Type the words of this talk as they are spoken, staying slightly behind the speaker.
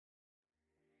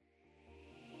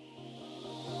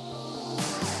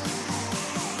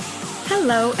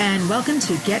Hello and welcome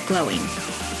to Get Glowing.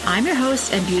 I'm your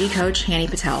host and beauty coach, Hanny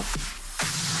Patel.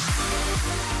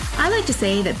 I like to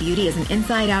say that beauty is an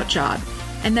inside-out job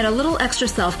and that a little extra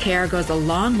self-care goes a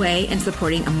long way in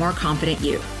supporting a more confident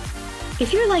you.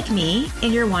 If you're like me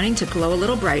and you're wanting to glow a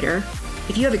little brighter,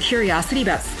 if you have a curiosity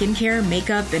about skincare,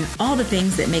 makeup, and all the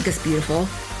things that make us beautiful,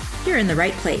 you're in the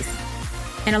right place.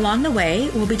 And along the way,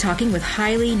 we'll be talking with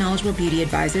highly knowledgeable beauty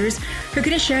advisors who are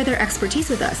going to share their expertise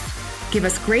with us, give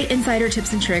us great insider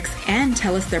tips and tricks, and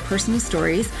tell us their personal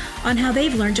stories on how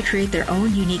they've learned to create their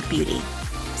own unique beauty.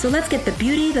 So let's get the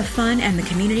beauty, the fun, and the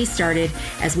community started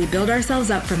as we build ourselves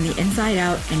up from the inside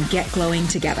out and get glowing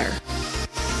together.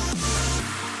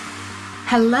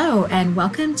 Hello, and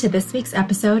welcome to this week's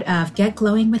episode of Get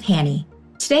Glowing with Hanny.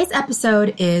 Today's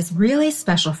episode is really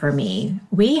special for me.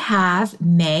 We have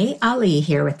May Ali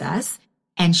here with us,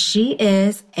 and she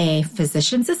is a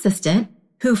physician's assistant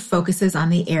who focuses on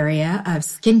the area of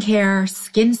skincare,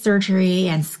 skin surgery,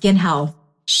 and skin health.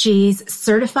 She's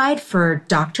certified for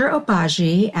Dr.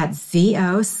 Obagi at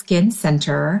ZO Skin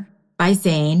Center by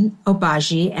Zain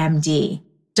Obagi, MD.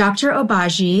 Dr.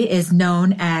 Obagi is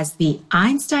known as the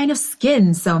Einstein of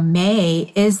skin, so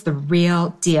May is the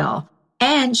real deal.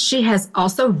 And she has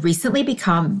also recently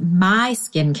become my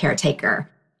skin caretaker.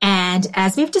 And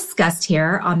as we've discussed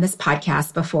here on this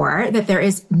podcast before, that there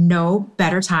is no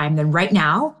better time than right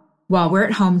now while we're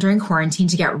at home during quarantine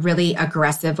to get really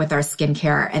aggressive with our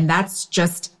skincare. And that's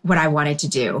just what I wanted to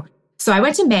do. So I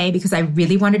went to May because I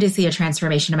really wanted to see a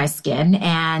transformation in my skin.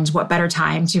 And what better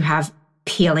time to have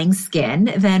peeling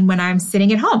skin than when I'm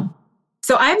sitting at home.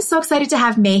 So I'm so excited to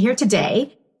have May here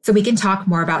today so we can talk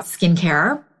more about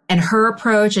skincare and her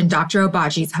approach and Dr.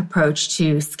 Obagi's approach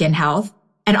to skin health,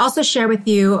 and also share with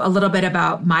you a little bit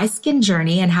about my skin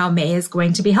journey and how May is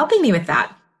going to be helping me with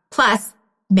that. Plus,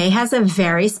 May has a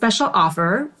very special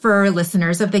offer for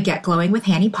listeners of the Get Glowing with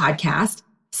Hanny podcast.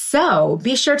 So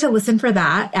be sure to listen for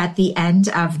that at the end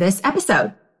of this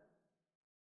episode.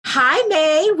 Hi,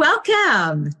 May.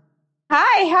 Welcome.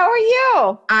 Hi, how are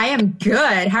you? I am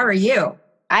good. How are you?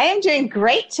 I am doing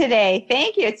great today.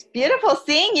 Thank you. It's beautiful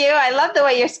seeing you. I love the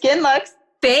way your skin looks.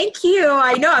 Thank you.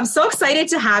 I know. I'm so excited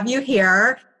to have you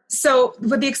here. So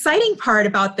the exciting part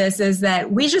about this is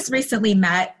that we just recently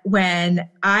met when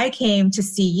I came to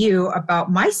see you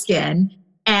about my skin,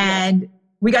 and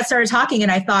we got started talking,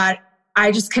 and I thought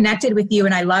I just connected with you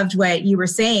and I loved what you were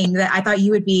saying, that I thought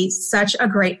you would be such a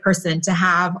great person to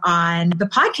have on the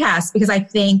podcast, because I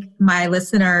think my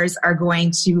listeners are going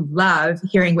to love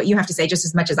hearing what you have to say just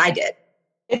as much as I did.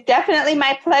 It's definitely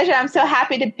my pleasure. I'm so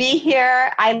happy to be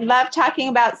here. I love talking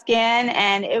about skin,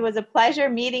 and it was a pleasure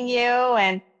meeting you,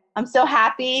 and I'm so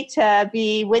happy to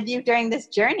be with you during this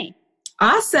journey.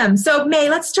 Awesome. So May,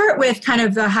 let's start with kind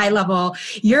of the high level.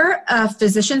 You're a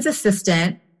physician's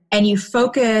assistant and you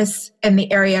focus in the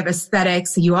area of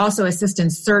aesthetics. You also assist in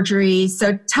surgery.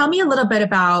 So tell me a little bit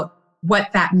about what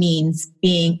that means,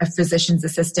 being a physician's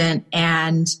assistant,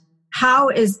 and how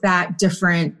is that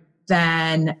different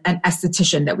than an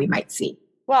esthetician that we might see?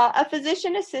 Well, a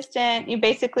physician assistant, you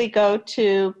basically go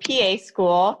to PA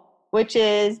school, which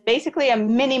is basically a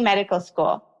mini medical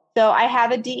school. So I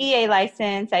have a DEA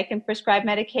license. I can prescribe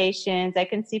medications. I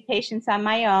can see patients on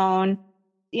my own.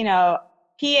 You know,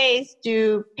 PAs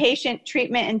do patient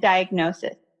treatment and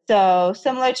diagnosis. So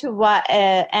similar to what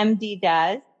an MD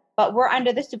does, but we're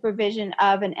under the supervision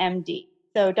of an MD.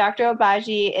 So Dr.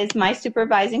 Obagi is my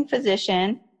supervising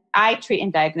physician. I treat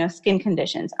and diagnose skin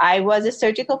conditions. I was a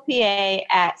surgical PA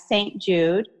at St.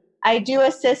 Jude. I do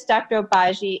assist Dr.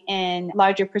 Obagi in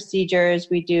larger procedures.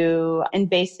 We do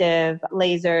invasive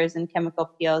lasers and chemical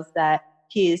peels that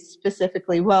he's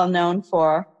specifically well known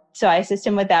for. So I assist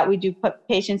him with that. We do put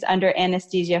patients under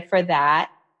anesthesia for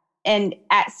that. And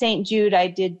at St. Jude, I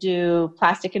did do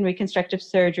plastic and reconstructive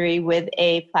surgery with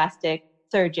a plastic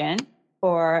surgeon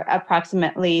for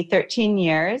approximately 13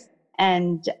 years.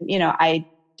 And, I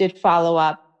did follow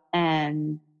up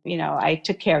and, I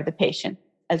took care of the patient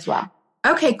as well.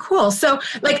 Okay, cool. So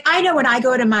I know when I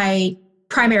go to my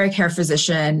primary care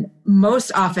physician,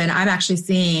 most often I'm actually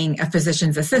seeing a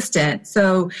physician's assistant.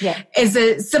 So Is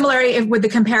it similar? Would the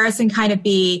comparison kind of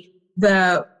be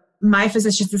my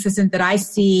physician's assistant that I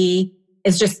see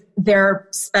is just their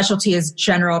specialty is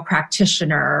general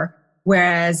practitioner,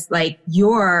 whereas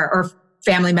or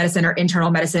family medicine or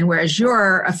internal medicine, whereas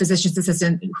you're a physician's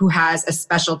assistant who has a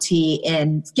specialty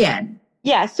in skin?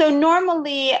 Yeah. So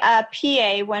normally a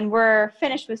PA, when we're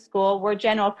finished with school, we're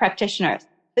general practitioners.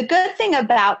 The good thing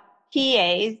about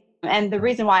PAs, and the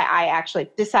reason why I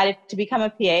actually decided to become a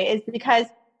PA, is because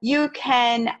you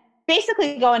can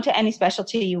basically go into any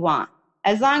specialty you want.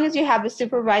 As long as you have a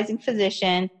supervising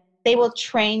physician they will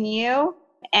train you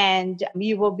and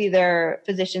you will be their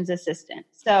physician's assistant.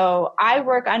 So I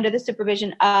work under the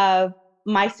supervision of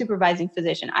my supervising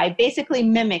physician. I basically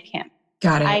mimic him.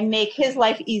 Got it. I make his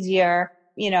life easier,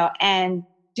 and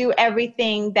do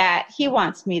everything that he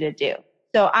wants me to do.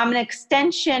 So I'm an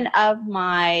extension of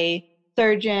my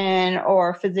surgeon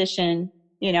or physician,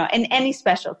 in any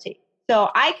specialty. So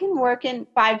I can work in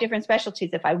 5 different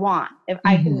specialties if I want. If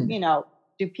I can,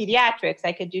 do pediatrics,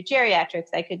 I could do geriatrics,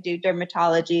 I could do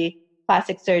dermatology,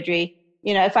 plastic surgery,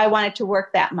 if I wanted to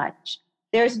work that much.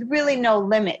 There's really no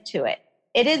limit to it.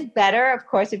 It is better, of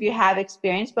course, if you have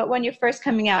experience, but when you're first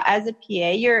coming out as a PA,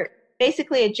 you're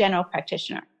basically a general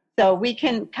practitioner. So we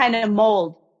can kind of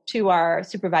mold to our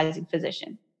supervising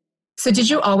physician. So did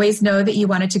you always know that you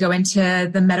wanted to go into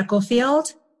the medical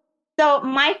field? So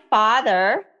my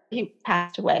father, he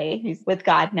passed away. He's with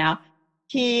God now.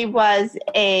 He was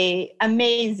an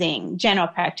amazing general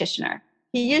practitioner.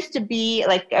 He used to be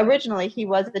originally he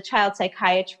was the child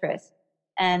psychiatrist,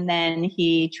 and then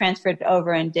he transferred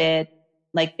over and did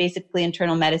basically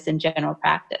internal medicine general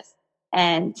practice.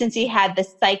 And since he had the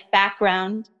psych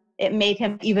background, it made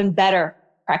him even better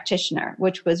practitioner,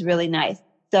 which was really nice.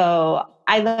 So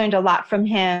I learned a lot from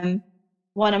him.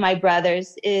 One of my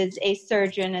brothers is a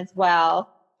surgeon as well.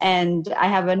 And I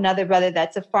have another brother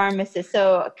that's a pharmacist.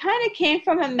 So it kind of came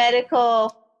from a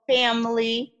medical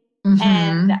family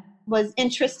and was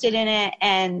interested in it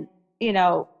and,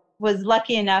 was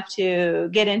lucky enough to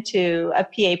get into a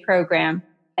PA program.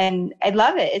 And I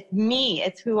love it. It's me.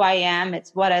 It's who I am.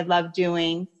 It's what I love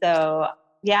doing. So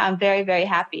yeah, I'm very, very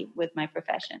happy with my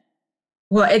profession.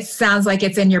 Well, it sounds like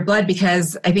it's in your blood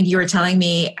because I think you were telling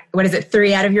me,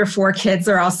 3 out of your 4 kids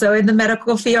are also in the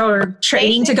medical field or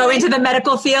training to go into the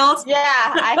medical field? Yeah,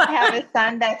 I have a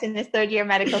son that's in his 3rd year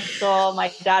medical school.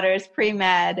 My daughter is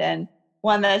pre-med and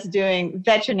one that's doing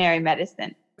veterinary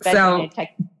medicine.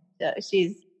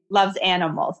 She loves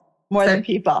animals more than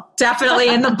people. Definitely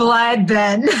in the blood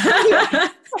then.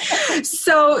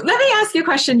 So let me ask you a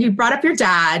question. You brought up your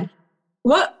dad.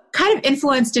 What kind of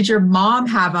influence did your mom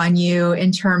have on you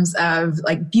in terms of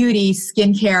beauty,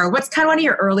 skincare? What's kind of one of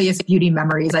your earliest beauty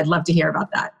memories? I'd love to hear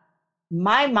about that.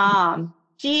 My mom,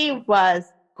 she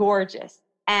was gorgeous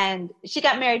and she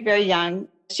got married very young.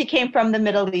 She came from the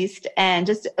Middle East and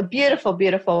just a beautiful,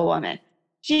 beautiful woman.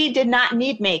 She did not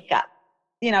need makeup.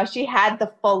 She had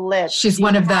the full lips. She's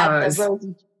one of those.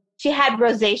 She had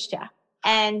rosacea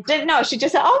and didn't know. She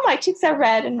just said, oh, my cheeks are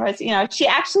red and rosy. She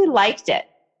actually liked it.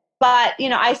 But,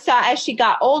 I saw as she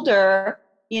got older,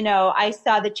 I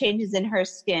saw the changes in her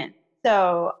skin.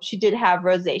 So she did have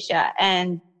rosacea.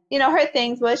 And, her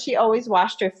things was she always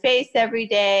washed her face every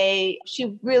day.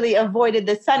 She really avoided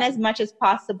the sun as much as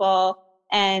possible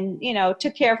and,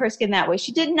 took care of her skin that way.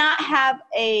 She did not have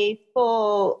a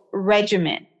full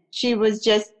regimen. She was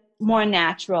just more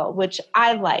natural, which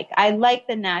I like. I like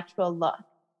the natural look.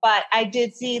 But I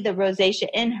did see the rosacea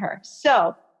in her.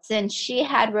 So since she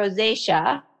had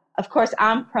rosacea, of course,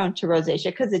 I'm prone to rosacea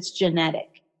because it's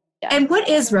genetic. And what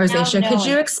is rosacea? Could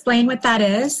you explain what that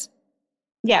is?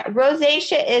 Yeah,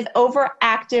 rosacea is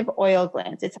overactive oil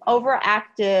glands. It's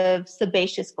overactive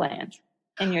sebaceous glands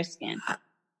in your skin.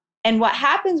 And what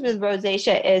happens with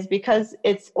rosacea is because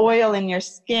it's oil in your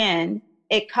skin,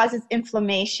 it causes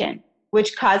inflammation,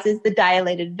 which causes the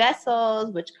dilated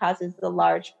vessels, which causes the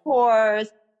large pores,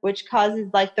 which causes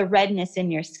the redness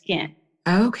in your skin.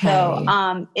 Okay.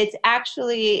 So it's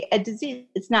actually a disease.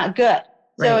 It's not good.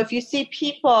 Right. So if you see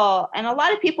people, and a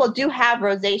lot of people do have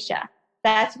rosacea,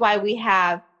 that's why we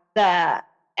have the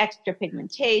extra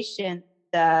pigmentation,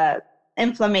 the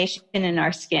inflammation in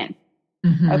our skin.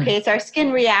 Okay, it's our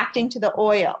skin reacting to the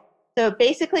oil. So it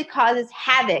basically causes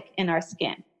havoc in our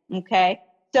skin. Okay,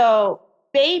 so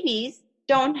babies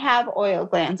don't have oil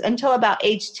glands until about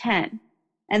age 10.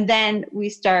 And then we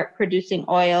start producing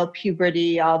oil,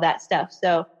 puberty, all that stuff.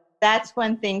 So that's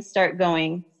when things start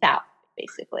going south,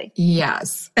 basically.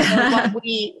 Yes. So when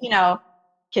we,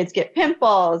 kids get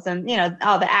pimples and,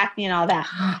 all the acne and all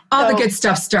that. All the good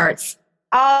stuff starts.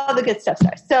 All the good stuff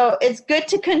starts. So it's good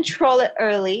to control it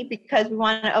early because we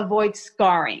want to avoid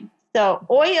scarring. So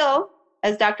oil,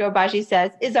 as Dr. Obagi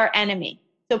says, is our enemy.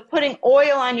 So putting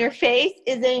oil on your face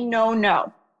is a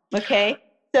no-no. Okay?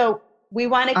 So we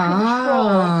want to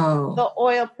control the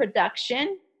oil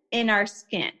production in our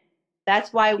skin.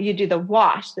 That's why you do the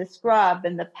wash, the scrub,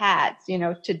 and the pads,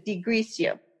 to degrease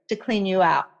you, to clean you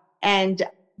out. And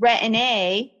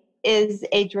Retin-A is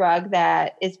a drug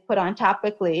that is put on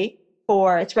topically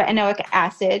it's retinoic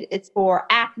acid. It's for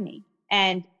acne.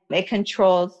 And it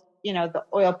controls, the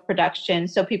oil production.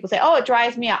 So people say, oh, it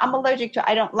dries me out. I'm allergic to it.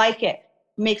 I don't like it.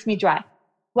 It makes me dry.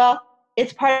 Well,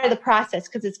 it's part of the process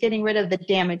because it's getting rid of the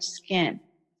damaged skin.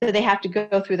 So they have to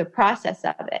go through the process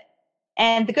of it.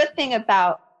 And the good thing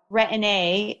about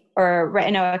Retin-A or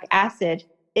retinoic acid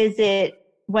is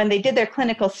when they did their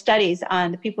clinical studies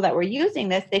on the people that were using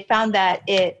this, they found that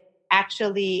it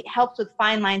actually helps with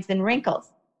fine lines and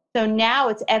wrinkles. So now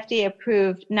it's FDA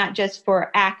approved, not just for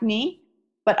acne,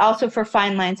 but also for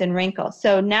fine lines and wrinkles.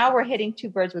 So now we're hitting two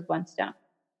birds with one stone.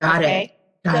 Got it.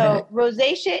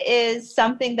 Rosacea is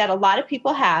something that a lot of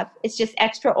people have. It's just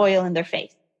extra oil in their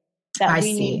face that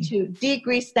we need to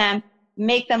degrease them,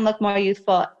 make them look more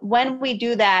youthful. When we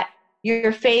do that,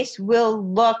 your face will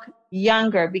look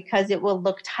younger because it will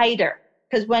look tighter.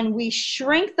 Because when we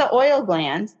shrink the oil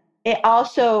glands, it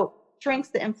also shrinks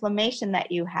the inflammation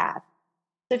that you have.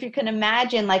 So if you can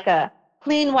imagine like a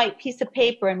clean white piece of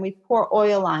paper and we pour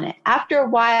oil on it, after a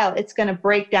while, it's going to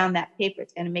break down that paper.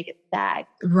 It's going to make it sag.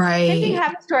 Right. Same thing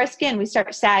happens to our skin. We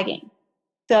start sagging.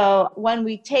 So when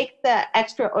we take the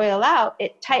extra oil out,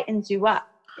 it tightens you up.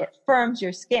 It firms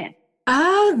your skin.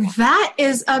 Oh, that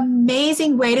is an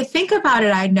amazing way to think about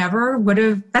it. I never would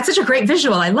have. That's such a great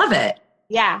visual. I love it.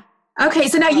 Yeah. Okay.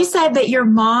 So now you said that your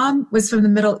mom was from the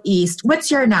Middle East.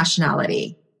 What's your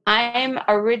nationality? I'm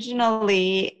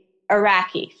originally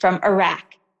Iraqi, from Iraq.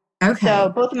 Okay. So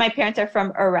both of my parents are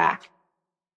from Iraq.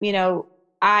 You know,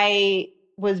 I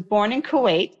was born in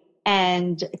Kuwait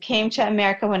and came to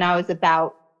America when I was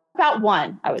about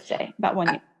one, I would say, about 1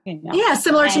 year. You know. Yeah,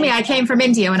 similar to me. I came from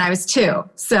India when I was 2.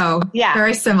 So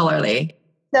very similarly.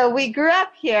 So we grew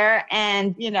up here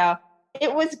and, you know,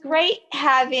 it was great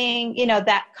having, you know,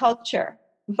 that culture.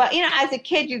 But, you know, as a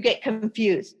kid, you get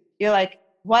confused. You're like,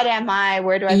 what am I?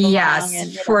 Where do I belong? Yes,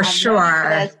 and, for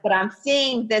sure. But I'm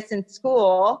seeing this in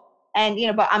school and, you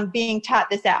know, but I'm being taught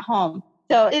this at home.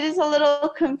 So it is a little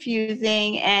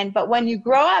confusing. But when you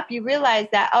grow up, you realize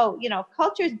that, oh, you know,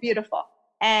 culture is beautiful.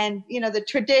 And, you know, the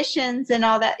traditions and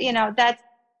all that, you know,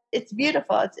 it's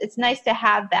beautiful. It's nice to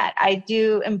have that. I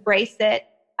do embrace it.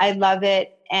 I love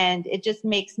it. And it just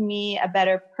makes me a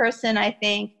better person, I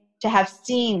think, to have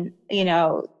seen, you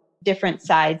know, different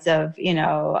sides of, you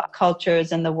know,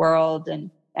 cultures in the world. And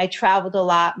I traveled a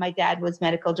lot. My dad was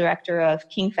medical director of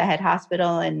King Fahd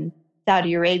Hospital in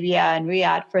Saudi Arabia and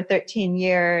Riyadh for 13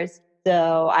 years.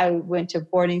 So I went to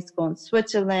boarding school in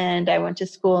Switzerland. I went to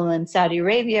school in Saudi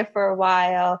Arabia for a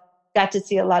while, got to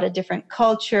see a lot of different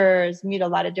cultures, meet a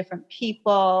lot of different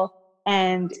people.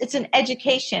 And it's an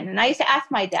education. And I used to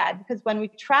ask my dad, because when we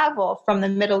travel from the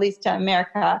Middle East to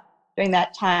America during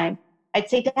that time, I'd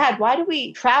say, Dad, why do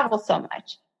we travel so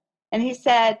much? And he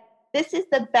said, this is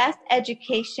the best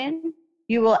education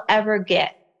you will ever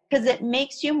get. Because it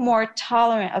makes you more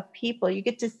tolerant of people. You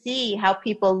get to see how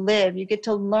people live. You get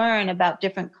to learn about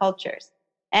different cultures.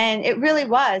 And it really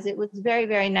was. It was very,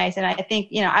 very nice. And I think,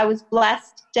 you know, I was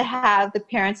blessed to have the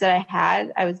parents that I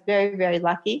had. I was very, very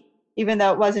lucky, even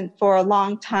though it wasn't for a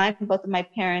long time. Both of my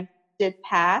parents did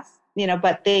pass, you know,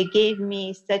 but they gave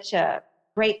me such a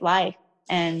great life.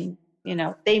 And, you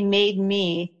know, they made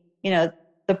me, you know,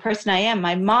 the person I am.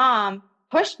 My mom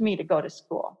pushed me to go to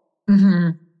school.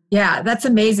 Mm-hmm. Yeah, that's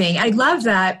amazing. I love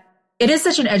that. It is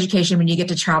such an education when you get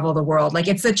to travel the world. Like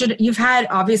you've had,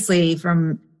 obviously,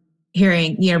 from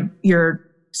hearing, you know, your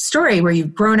story where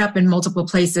you've grown up in multiple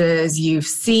places, you've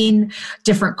seen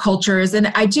different cultures. And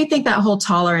I do think that whole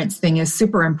tolerance thing is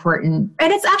super important.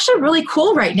 And it's actually really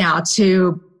cool right now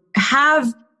to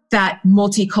have that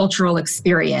multicultural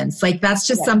experience. Like that's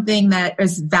just something that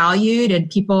is valued and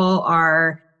people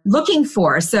are looking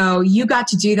for. So you got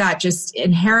to do that just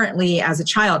inherently as a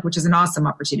child, which is an awesome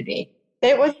opportunity.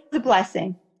 It was a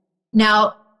blessing.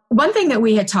 Now, one thing that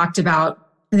we had talked about,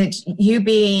 that you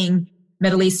being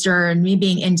Middle Eastern, me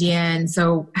being Indian,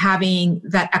 so having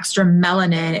that extra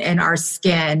melanin in our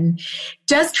skin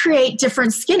does create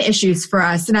different skin issues for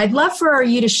us. And I'd love for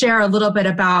you to share a little bit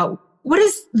about what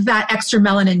does that extra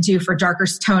melanin do for darker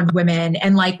toned women?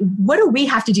 And like, what do we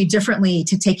have to do differently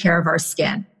to take care of our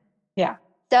skin? Yeah.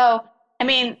 So, I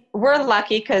mean, we're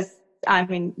lucky because, I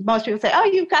mean, most people say, oh,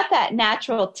 you've got that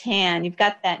natural tan. You've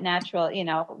got that natural, you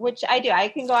know, which I do. I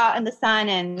can go out in the sun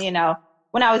and, you know,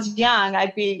 when I was young,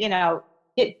 I'd be, you know,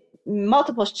 get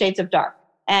multiple shades of dark.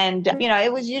 And, you know,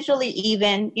 it was usually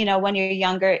even, you know, when you're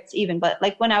younger, it's even. But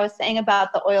like when I was saying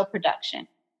about the oil production.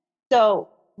 So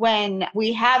when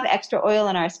we have extra oil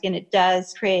in our skin, it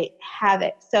does create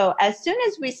havoc. So as soon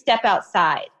as we step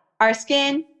outside, our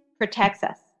skin protects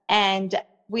us. And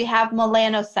we have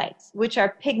melanocytes, which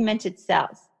are pigmented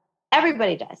cells.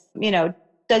 Everybody does, you know,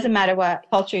 doesn't matter what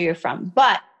culture you're from.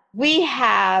 But we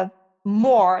have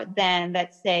more than,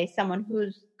 let's say, someone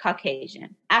who's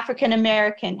Caucasian. African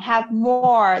American have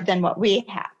more than what we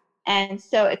have. And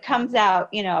so it comes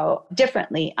out,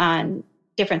 differently on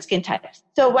different skin types.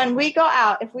 So when we go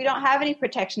out, if we don't have any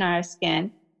protection on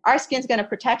our skin's going to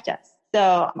protect us.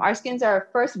 So our skin's our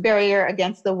first barrier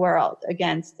against the world,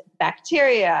 against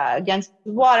bacteria, against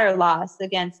water loss,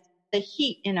 against the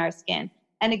heat in our skin,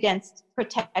 and against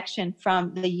protection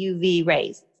from the UV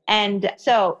rays. And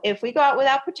so if we go out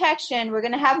without protection, we're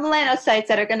going to have melanocytes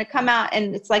that are going to come out,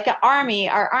 and it's like our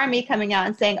army coming out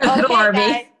and saying, okay,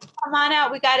 guys, come on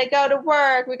out. We got to go to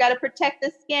work. We got to protect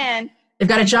the skin. They've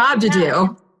got a job to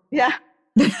do. Yeah.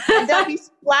 And there'll be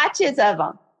splotches of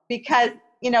them because,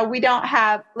 we don't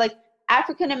have, like,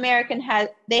 African American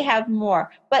they have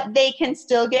more, but they can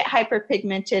still get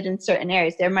hyperpigmented in certain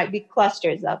areas. There might be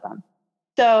clusters of them.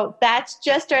 So that's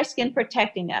just our skin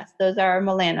protecting us. Those are our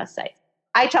melanocytes.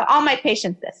 I tell all my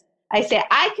patients this. I say,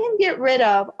 I can get rid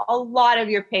of a lot of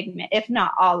your pigment, if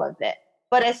not all of it.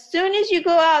 But as soon as you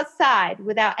go outside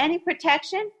without any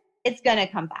protection, it's going to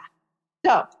come back.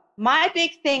 So my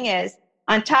big thing is,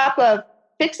 on top of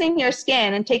fixing your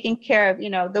skin and taking care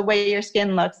of, the way your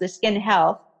skin looks, the skin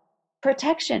health,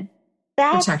 protection.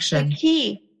 That's the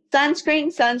key. Sunscreen,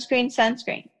 sunscreen,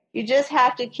 sunscreen. You just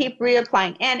have to keep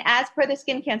reapplying. And as per the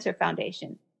Skin Cancer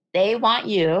Foundation, they want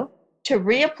you to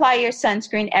reapply your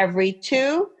sunscreen every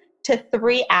 2 to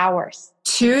 3 hours.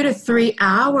 2 to 3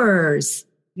 hours.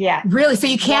 Yeah. Really? So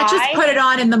you can't just put it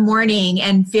on in the morning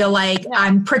and feel like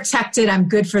I'm protected, I'm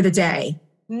good for the day.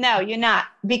 No, you're not.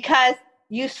 Because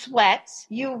you sweat,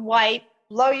 you wipe,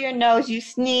 blow your nose, you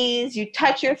sneeze, you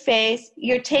touch your face,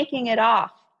 you're taking it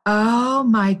off. Oh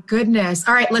my goodness.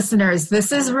 All right, listeners,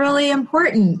 this is really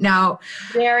important. Now,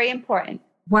 very important.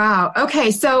 Wow.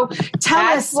 Okay. So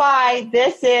That's why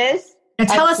this is. Now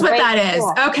tell us what that is.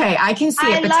 Okay. I can see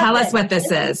it, but tell us what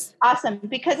this is. Awesome.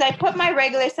 Because I put my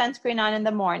regular sunscreen on in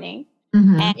the morning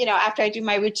and, after I do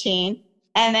my routine.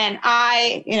 And then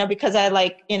because I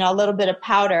like, a little bit of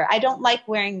powder, I don't like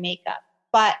wearing makeup,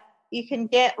 but you can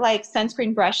get like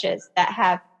sunscreen brushes that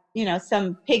have,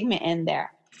 some pigment in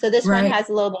there. So this one has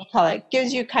a little bit of color. It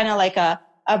gives you kind of like a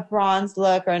bronze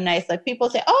look or a nice look. People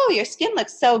say, oh, your skin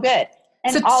looks so good.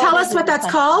 And so tell us what that's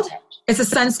called. It's a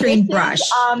sunscreen brush.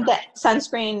 The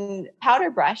sunscreen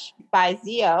powder brush by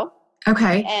Zio.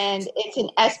 Okay. And it's an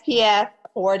SPF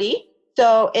 40.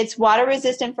 So it's water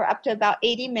resistant for up to about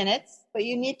 80 minutes, but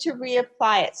you need to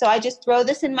reapply it. So I just throw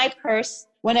this in my purse.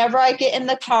 Whenever I get in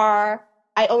the car,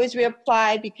 I always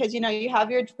reapply because, you have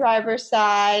your driver's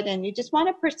side and you just want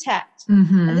to protect.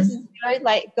 Mm-hmm. And this is very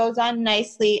light, goes on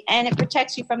nicely, and it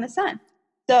protects you from the sun.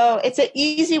 So it's an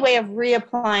easy way of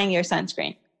reapplying your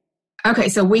sunscreen. Okay,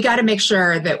 so we got to make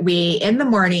sure that we, in the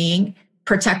morning,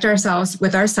 protect ourselves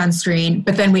with our sunscreen,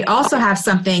 but then we also have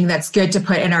something that's good to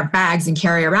put in our bags and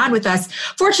carry around with us.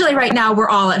 Fortunately, right now, we're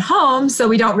all at home, so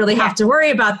we don't really have to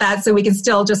worry about that, so we can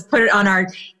still just put it on our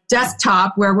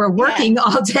desktop where we're working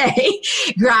all day,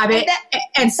 grab it,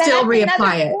 and still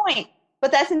reapply it.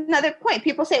 But that's another point.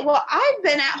 People say, well, I've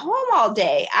been at home all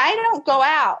day. I don't go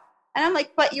out. And I'm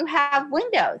like, but you have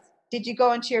windows. Did you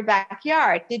go into your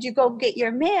backyard? Did you go get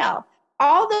your mail?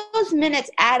 All those minutes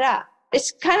add up.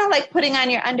 It's kind of like putting on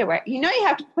your underwear. You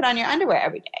have to put on your underwear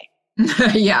every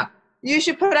day. Yeah. You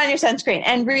should put on your sunscreen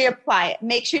and reapply it.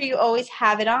 Make sure you always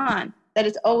have it on, that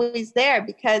it's always there,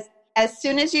 because as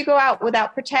soon as you go out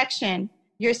without protection,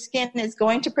 your skin is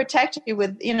going to protect you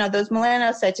with, those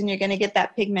melanocytes, and you're going to get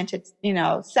that pigmented,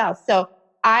 cells. So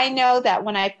I know that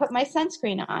when I put my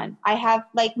sunscreen on, I have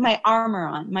like my armor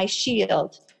on, my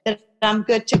shield, that I'm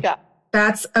good to go.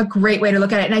 That's a great way to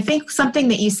look at it. And I think something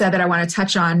that you said that I want to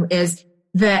touch on is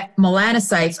that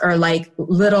melanocytes are like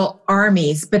little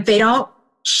armies, but they don't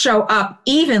show up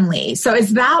evenly. So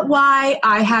is that why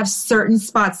I have certain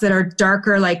spots that are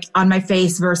darker, like on my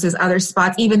face versus other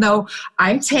spots, even though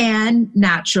I'm tan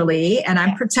naturally and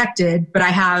I'm protected, but I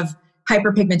have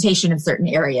hyperpigmentation in certain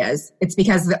areas? It's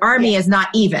because the army is not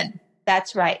even.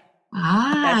 That's right.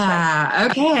 That's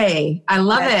right. Okay. I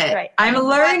love it. Right. I'm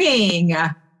learning.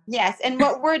 Yes. And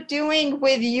what we're doing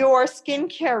with your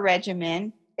skincare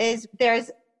regimen is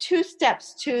there's 2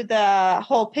 steps to the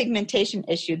whole pigmentation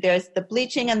issue. There's the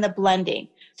bleaching and the blending.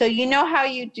 So how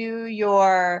you do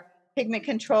your pigment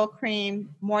control cream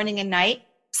morning and night.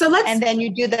 And then you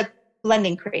do the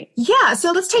blending cream. Yeah.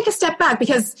 So let's take a step back,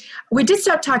 because we did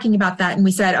start talking about that, and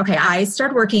we said, okay, I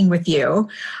started working with you.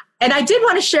 And I did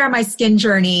want to share my skin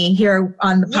journey here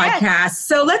on the podcast.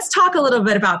 So let's talk a little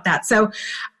bit about that. So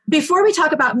before we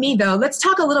talk about me, though, let's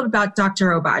talk a little bit about Dr.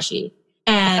 Obagi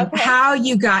and how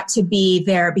you got to be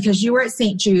there, because you were at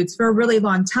St. Jude's for a really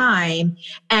long time,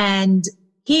 and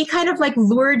he kind of like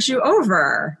lured you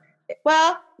over.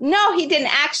 Well, no, he didn't.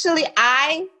 Actually,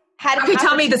 I had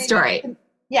tell me the story.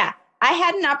 Yeah. I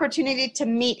had an opportunity to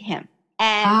meet him,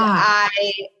 and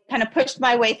I kind of pushed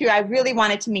my way through. I really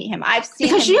wanted to meet him. I've seen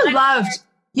because him.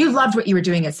 You loved what you were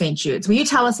doing at St. Jude's. Will you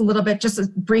tell us a little bit,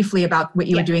 just briefly, about what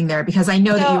you were doing there? Because I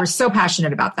know that you were so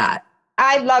passionate about that.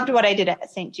 I loved what I did at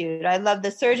St. Jude. I loved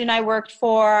the surgeon I worked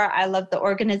for. I loved the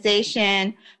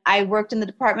organization. I worked in the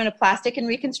Department of Plastic and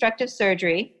Reconstructive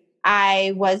Surgery.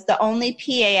 I was the only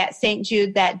PA at St.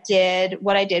 Jude that did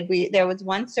what I did. There was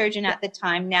one surgeon at the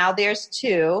time. Now there's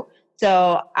two.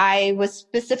 So I was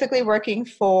specifically working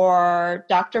for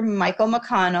Dr. Michael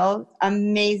McConnell,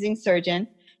 amazing surgeon.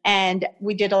 And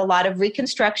we did a lot of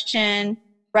reconstruction,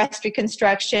 breast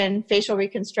reconstruction, facial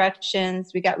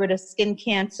reconstructions. We got rid of skin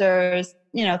cancers,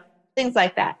 things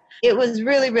like that. It was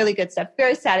really, really good stuff.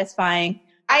 Very satisfying.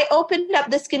 I opened up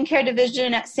the skincare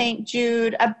division at St.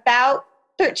 Jude about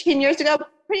 13 years ago,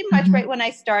 pretty much right when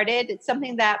I started. It's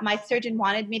something that my surgeon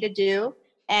wanted me to do.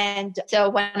 And so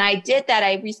when I did that,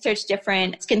 I researched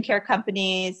different skincare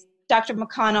companies. Dr.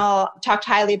 McConnell talked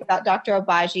highly about Dr.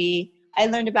 Obagi. I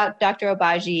learned about Dr.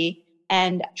 Obagi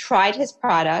and tried his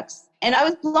products. And I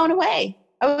was blown away.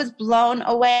 I was blown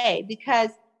away because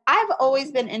I've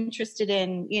always been interested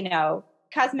in,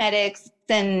 cosmetics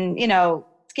and,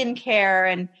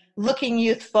 skincare and looking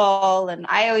youthful. And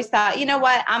I always thought, you know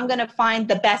what, I'm going to find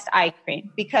the best eye cream,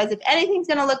 because if anything's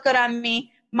going to look good on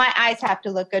me, my eyes have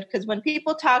to look good, because when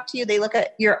people talk to you, they look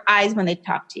at your eyes when they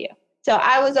talk to you. So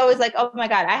I was always like, oh my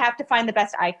God, I have to find the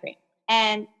best eye cream.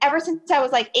 And ever since I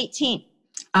was like 18,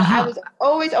 I was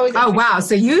always. Oh, wow.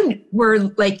 So you were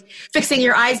like fixing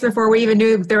your eyes before we even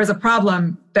knew there was a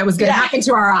problem that was going to happen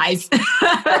to our eyes.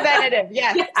 Preventative.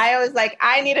 Yes. I was like,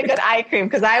 I need a good eye cream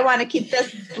because I want to keep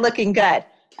this looking good.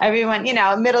 Everyone,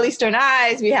 Middle Eastern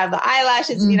eyes, we have the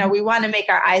eyelashes, we want to make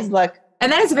our eyes look.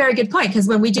 And that is a very good point, because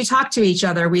when we do talk to each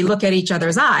other, we look at each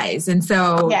other's eyes. And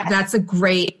so that's a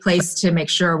great place to make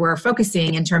sure we're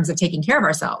focusing in terms of taking care of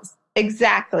ourselves.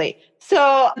 Exactly.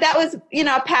 So that was,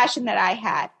 a passion that I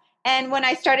had. And when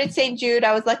I started St. Jude,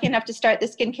 I was lucky enough to start the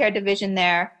skincare division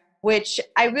there, which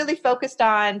I really focused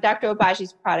on Dr.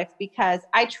 Obagi's products, because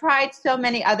I tried so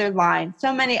many other lines,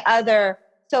 so many other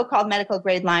so-called medical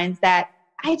grade lines that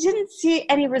I didn't see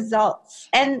any results.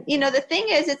 And, the thing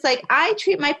is, it's like I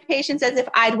treat my patients as if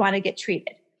I'd want to get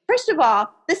treated. First of all,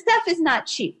 this stuff is not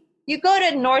cheap. You go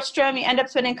to Nordstrom, you end up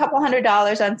spending a couple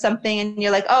 $100s on something, and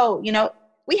you're like, oh,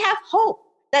 we have hope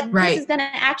that this is going to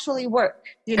actually work.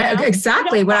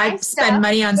 Exactly. When I spend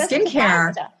money on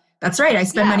skincare, that's right. I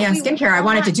spend money on skincare. I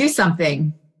want it to do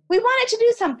something. We want it to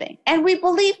do something. And we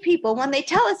believe people when they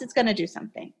tell us it's going to do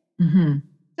something. Mm-hmm.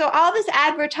 So all this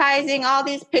advertising, all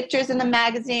these pictures in the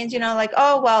magazines, like,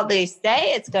 oh, well, they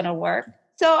say it's going to work.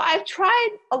 So I've tried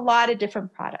a lot of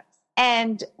different products.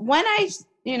 And when I,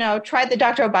 tried the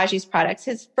Dr. Obagi's products,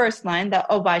 his first line, the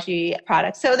Obagi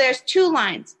products. So there's two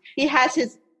lines. He has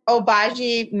his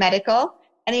Obagi Medical,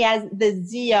 and he has the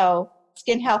Zeo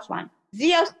Skin Health line.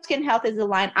 Zeo Skin Health is the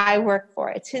line I work for.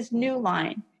 It's his new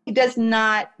line. He does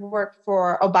not work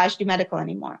for Obagi Medical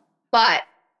anymore. But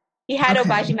he had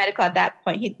Obagi Medical at that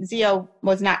point. Zeo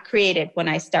was not created when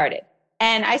I started.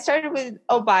 And I started with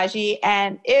Obagi,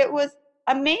 and it was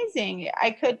amazing.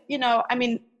 I could,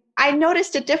 I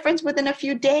noticed a difference within a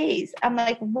few days. I'm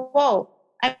like, whoa.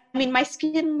 My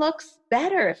skin looks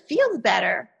better. It feels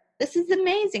better. This is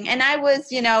amazing. And I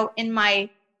was, in my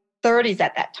 30s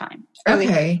at that time.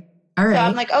 Okay. All right. So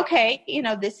I'm like, okay,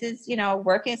 this is,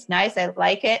 working. It's nice. I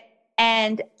like it.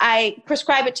 And I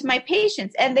prescribe it to my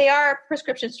patients. And they are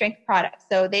prescription strength products.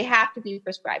 So they have to be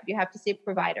prescribed. You have to see a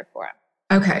provider for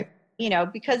them. Okay.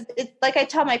 Because it's like I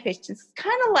tell my patients, it's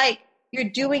kind of like you're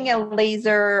doing a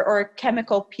laser or a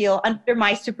chemical peel under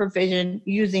my supervision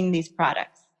using these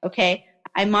products. Okay.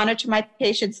 I monitor my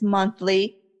patients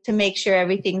monthly to make sure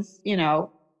everything's,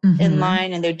 in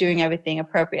line and they're doing everything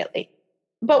appropriately.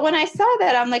 But when I saw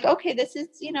that, I'm like, okay, this is,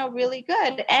 really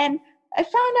good. And I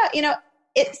found out,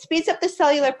 it speeds up the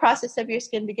cellular process of your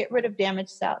skin to get rid of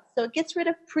damaged cells. So it gets rid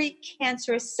of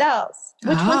precancerous cells,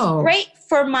 which was great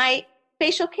for my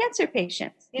facial cancer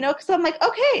patients, because I'm like,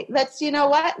 okay, let's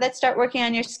start working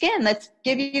on your skin. Let's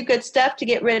give you good stuff to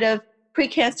get rid of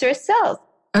precancerous cells.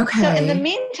 Okay. So in the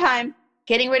meantime,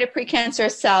 getting rid of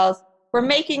precancerous cells, we're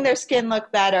making their skin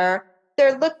look better.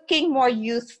 They're looking more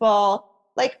youthful.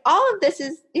 Like all of this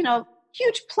is,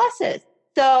 huge pluses.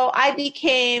 So I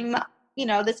became,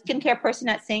 the skincare person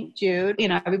at St. Jude.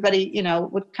 Everybody,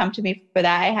 would come to me for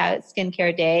that. I had a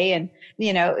skincare day, and,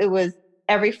 it was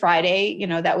every Friday,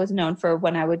 that was known for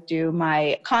when I would do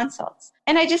my consults.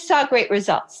 And I just saw great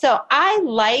results. So I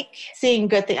like seeing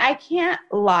good things. I can't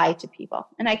lie to people.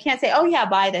 And I can't say, oh yeah,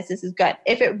 buy this. This is good.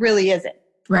 If it really isn't.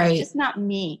 Right. It's just not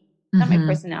me. not my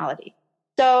personality.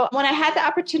 So when I had the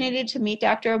opportunity to meet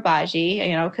Dr.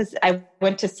 Obagi, because I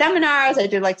went to seminars, I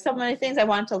did like so many things. I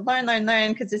wanted to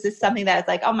learn, because this is something that's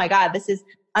like, oh my God, this is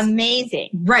amazing.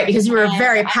 Right, because you were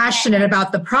very passionate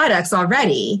about the products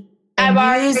already. And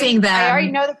using them. I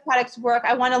already know the products work.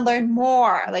 I want to learn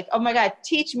more. Like, oh my God,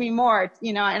 teach me more,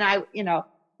 and I,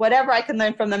 whatever I can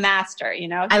learn from the master,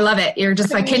 I love it. You're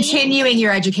just like continuing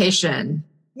your education.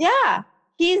 Yeah.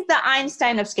 He's the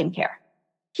Einstein of skincare.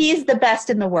 He's the best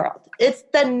in the world. It's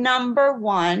the number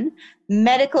one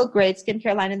medical grade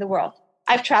skincare line in the world.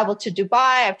 I've traveled to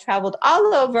Dubai. I've traveled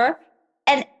all over,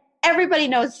 and everybody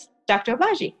knows Dr.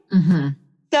 Obagi. Mm-hmm.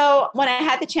 So when I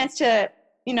had the chance to,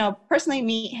 personally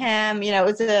meet him, it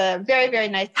was a very, very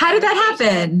nice. How did that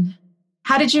happen?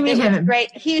 How did you meet him? It was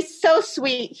great. He's so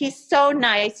sweet. He's so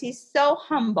nice. He's so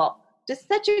humble. Just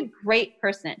such a great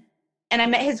person. And I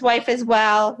met his wife as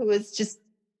well, who was just,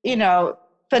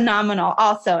 phenomenal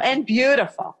also, and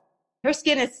beautiful. Her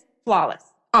skin is flawless.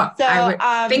 Oh, so,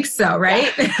 I would think so,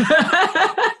 right?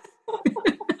 Yeah.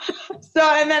 So,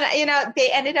 and then, they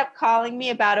ended up calling me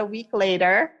about a week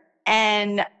later,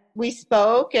 and we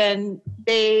spoke, and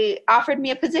they offered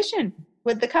me a position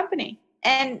with the company.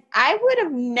 And I would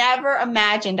have never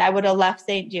imagined I would have left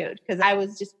St. Jude, because I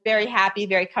was just very happy,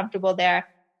 very comfortable there.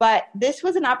 But this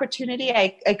was an opportunity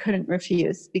I couldn't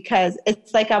refuse, because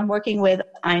it's like I'm working with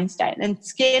Einstein, and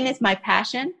skin is my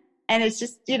passion. And it's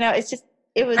just,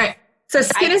 it was. Right. So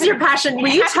skin is your passion. Will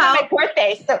you tell? My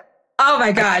birthday. So. Oh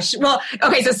my gosh. Well,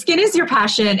 okay. So skin is your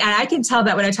passion. And I can tell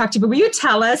that when I talk to you, but will you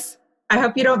tell us, I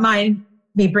hope you don't mind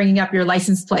me bringing up your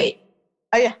license plate.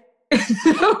 Oh yeah.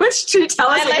 Which to tell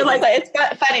us what you're like.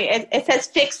 It's funny. It says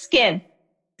fixed skin.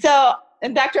 So,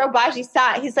 and Dr. Obagi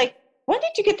saw it. He's like, when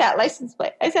did you get that license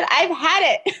plate? I said, I've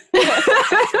had it.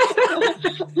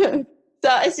 So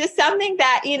it's just something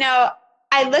that,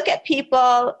 I look at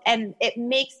people and it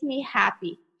makes me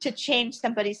happy to change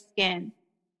somebody's skin.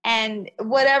 And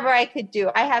whatever I could do.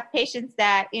 I have patients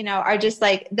that, are just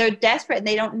like, they're desperate and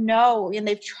they don't know. And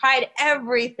they've tried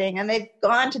everything, and they've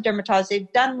gone to dermatologists,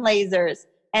 they've done lasers,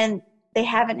 and they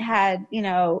haven't had,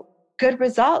 good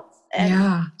results.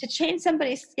 And to change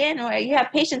somebody's skin, or you have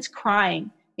patients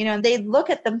crying, they look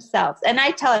at themselves. And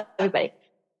I tell everybody,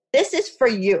 this is for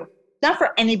you. It's not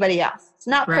for anybody else. It's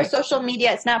not for social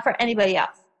media. It's not for anybody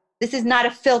else. This is not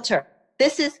a filter.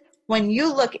 This is when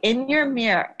you look in your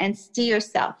mirror and see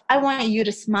yourself. I want you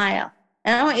to smile,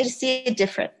 and I want you to see a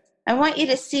difference. I want you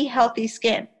to see healthy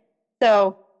skin.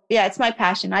 So yeah, it's my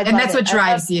passion. And that's what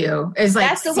drives you. Is like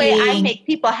that's the way I make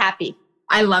people happy.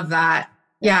 I love that.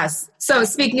 Yes. So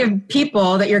speaking of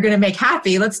people that you're going to make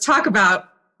happy, let's talk about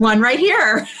one right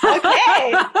here.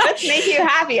 Okay. Let's make you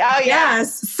happy. Oh, yeah.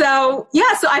 Yes. So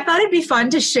I thought it'd be fun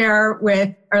to share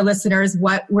with our listeners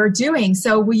what we're doing.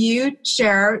 So will you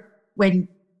share, when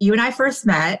you and I first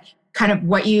met, kind of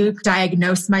what you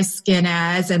diagnosed my skin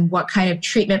as, and what kind of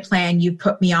treatment plan you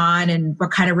put me on, and what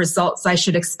kind of results I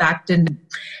should expect? And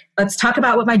let's talk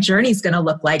about what my journey is going to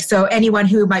look like. So anyone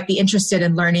who might be interested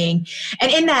in learning,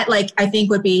 and in that, like, I think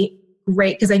would be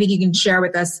great, because I think you can share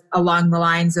with us along the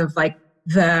lines of like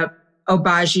the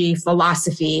Obagi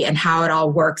philosophy and how it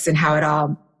all works and how it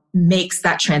all makes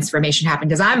that transformation happen,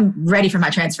 because I'm ready for my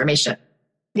transformation.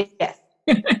 Yes.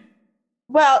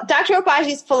 Well, Dr.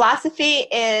 Obagi's philosophy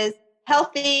is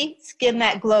healthy skin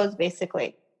that glows,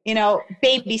 basically,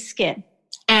 baby skin.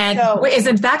 And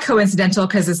isn't that coincidental?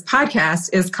 Because this podcast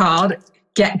is called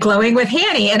Get Glowing with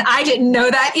Hanny, and I didn't know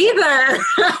that either.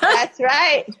 That's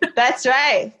right. That's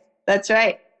right. That's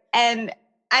right. And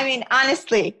I mean,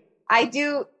 honestly, I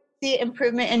do see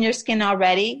improvement in your skin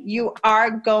already. You are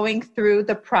going through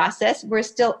the process. We're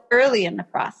still early in the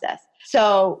process.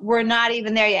 So we're not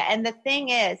even there yet. And the thing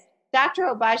is, Dr.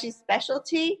 Obagi's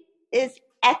specialty is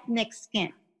ethnic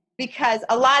skin, because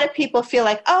a lot of people feel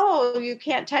like, oh, you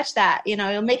can't touch that.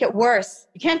 You'll make it worse.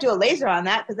 You can't do a laser on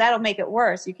that because that'll make it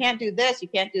worse. You can't do this. You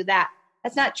can't do that.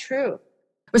 That's not true.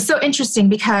 It was so interesting,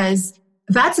 because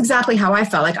that's exactly how I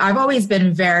felt. Like, I've always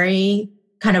been very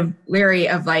kind of leery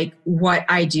of like what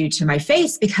I do to my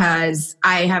face, because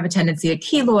I have a tendency to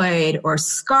keloid or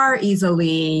scar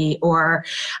easily, or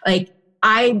like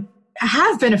I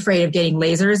have been afraid of getting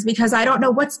lasers because I don't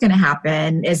know what's going to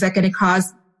happen. Is that going to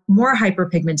cause more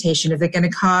hyperpigmentation? Is it going to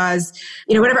cause,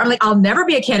 whatever? I'm like, I'll never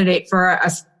be a candidate for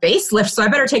a facelift, so I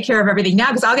better take care of everything now,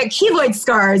 because I'll get keloid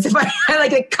scars if I like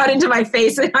get cut into my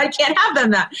face, and I can't have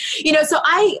them. So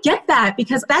I get that,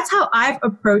 because that's how I've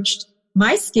approached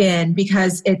my skin,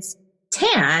 because it's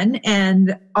tan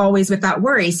and always with that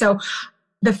worry. So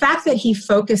the fact that he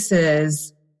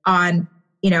focuses on,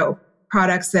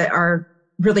 products that are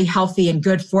really healthy and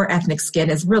good for ethnic skin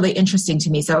is really interesting to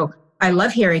me. So I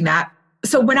love hearing that.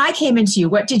 So when I came into you,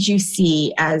 what did you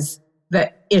see as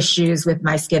the issues with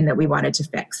my skin that we wanted to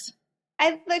fix?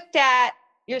 I looked at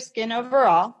your skin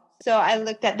overall. So I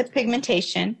looked at the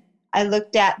pigmentation. I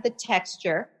looked at the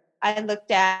texture. I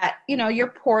looked at, your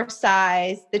pore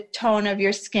size, the tone of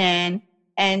your skin,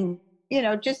 and,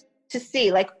 just to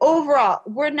see, like, overall,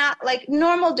 we're not like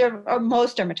normal or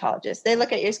most dermatologists. They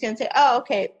look at your skin and say, oh,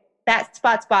 okay, that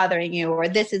spot's bothering you, or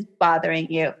this is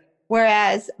bothering you.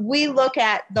 Whereas we look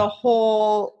at the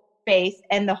whole face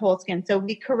and the whole skin. So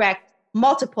we correct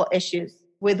multiple issues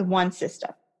with one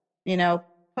system,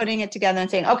 putting it together and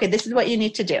saying, okay, this is what you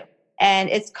need to do. And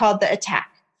it's called the attack.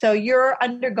 So you're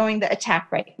undergoing the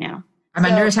attack right now. I'm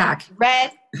under attack.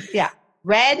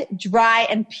 Red, dry,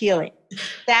 and peeling.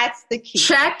 That's the key.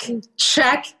 Check,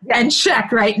 and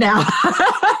check right now.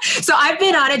 So I've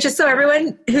been on it, just so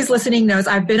everyone who's listening knows,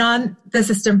 I've been on the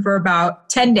system for about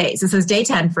 10 days. This is day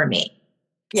 10 for me.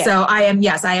 Yes. So I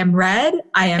am red,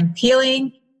 I am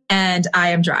peeling, and I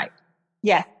am dry.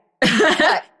 Yes.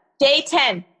 Day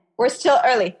 10. We're still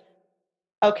early.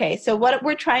 Okay, so what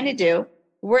we're trying to do,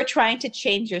 we're trying to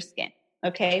change your skin,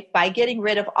 okay, by getting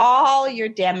rid of all your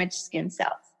damaged skin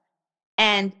cells.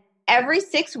 And every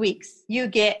 6 weeks, you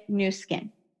get new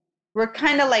skin. We're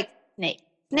kind of like snakes.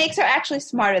 Snakes are actually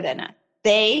smarter than us.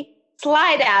 They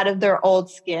slide out of their old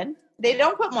skin. They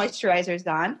don't put moisturizers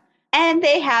on, and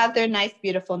they have their nice,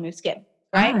 beautiful new skin,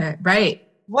 right? Right.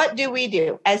 What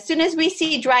do? As soon as we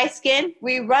see dry skin,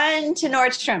 we run to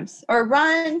Nordstrom's or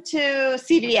run to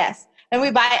CVS and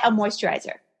we buy a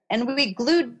moisturizer and we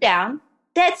glue down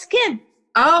dead skin.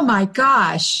 Oh my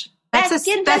gosh. That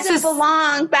skin doesn't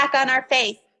belong back on our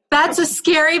face. That's a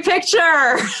scary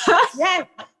picture. Yes.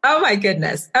 Oh my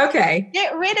goodness. Okay.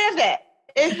 Get rid of it.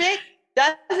 If it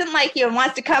doesn't like you and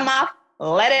wants to come off,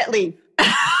 let it leave.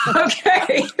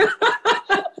 Okay.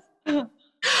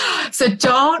 So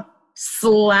don't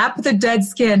slap the dead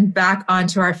skin back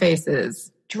onto our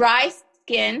faces. Dry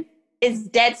skin is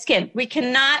dead skin. We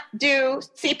cannot do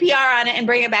CPR on it and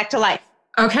bring it back to life.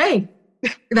 Okay.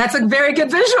 That's a very good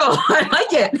visual. I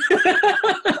like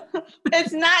it.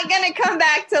 It's not going to come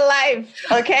back to life,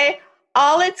 okay?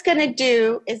 All it's going to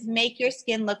do is make your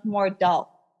skin look more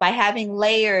dull by having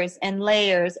layers and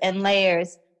layers and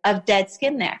layers of dead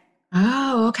skin there.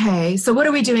 Oh, okay. So what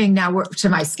are we doing now to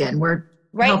my skin? We're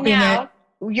helping it.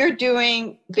 You're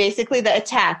doing basically the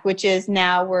attack, which is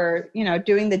now we're,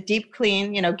 doing the deep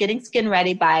clean, getting skin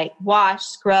ready by wash,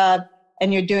 scrub,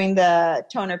 and you're doing the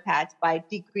toner pads by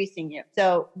degreasing you.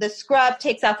 So the scrub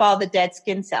takes off all the dead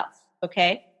skin cells,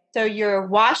 okay? So you're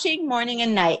washing morning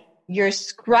and night. You're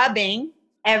scrubbing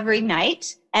every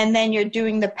night, and then you're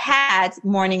doing the pads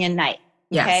morning and night,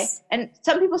 okay? Yes. And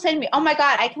some people say to me, oh my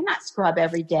God, I cannot scrub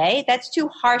every day. That's too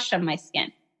harsh on my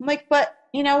skin. I'm like, but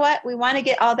you know what? We want to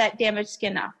get all that damaged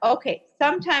skin off. Okay,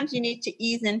 sometimes you need to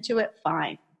ease into it,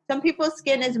 fine. Some people's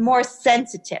skin is more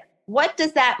sensitive. What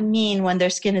does that mean when their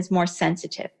skin is more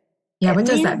sensitive? Yeah, what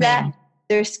does that mean? That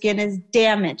their skin is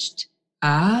damaged.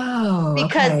 Oh,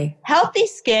 because healthy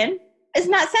skin is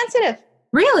not sensitive.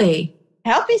 Really?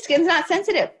 Healthy skin's not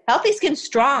sensitive. Healthy skin's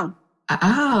strong.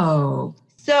 Oh.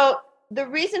 So the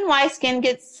reason why skin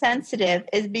gets sensitive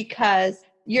is because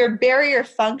your barrier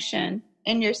function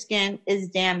in your skin is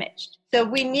damaged. So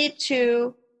we need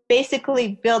to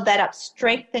basically build that up,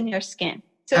 strengthen your skin.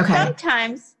 So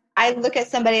sometimes I look at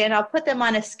somebody and I'll put them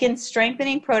on a skin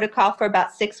strengthening protocol for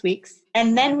about 6 weeks,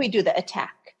 and then we do the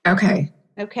attack. Okay.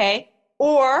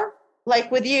 Or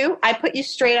like with you, I put you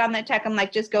straight on the attack. I'm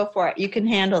like, just go for it. You can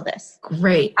handle this.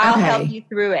 Great. I'll help you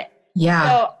through it. Yeah.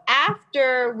 So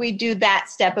after we do that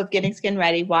step of getting skin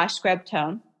ready, wash, scrub,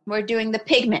 tone, we're doing the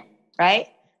pigment, right?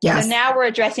 Yes. So now we're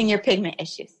addressing your pigment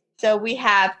issues. So we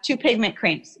have 2 pigment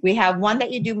creams. We have one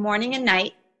that you do morning and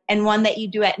night and one that you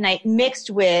do at night mixed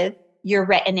with your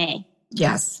Retin-A.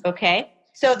 Yes. Okay.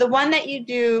 So the one that you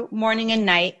do morning and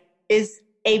night is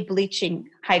a bleaching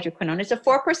hydroquinone. It's a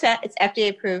 4%. It's FDA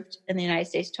approved in the United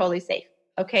States, totally safe.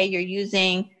 Okay. You're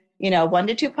using, 1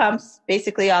 to 2 pumps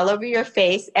basically all over your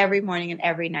face every morning and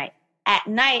every night. At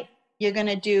night, you're going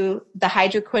to do the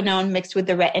hydroquinone mixed with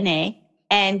the Retin-A,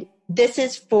 and this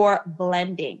is for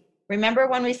blending. Remember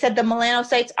when we said the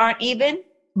melanocytes aren't even?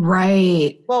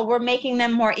 Right. Well, we're making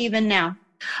them more even now.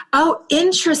 Oh,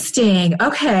 interesting.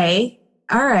 Okay.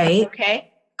 All right.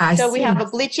 Okay. So we have a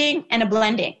bleaching and a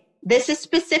blending. This is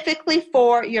specifically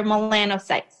for your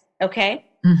melanocytes. Okay.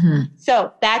 Mm-hmm.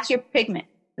 So that's your pigment.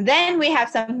 Then we have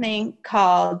something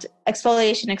called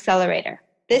exfoliation accelerator.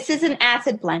 This is an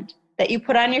acid blend that you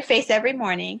put on your face every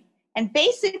morning. And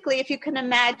basically, if you can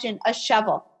imagine a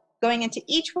shovel going into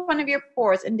each one of your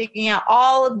pores and digging out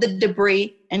all of the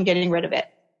debris and getting rid of it.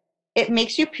 It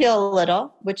makes you peel a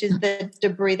little, which is the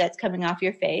debris that's coming off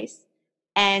your face.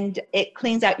 And it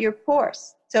cleans out your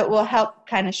pores. So it will help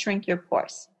kind of shrink your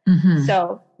pores. Mm-hmm.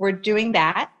 So we're doing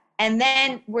that. And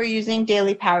then we're using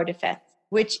Daily Power Defense,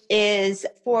 which is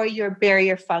for your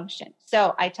barrier function.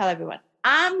 So I tell everyone,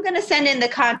 I'm going to send in the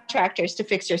contractors to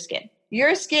fix your skin.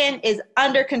 Your skin is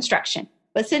under construction.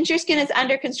 But since your skin is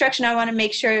under construction, I want to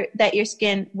make sure that your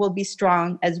skin will be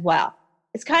strong as well.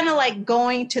 It's kind of like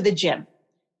going to the gym.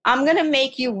 I'm going to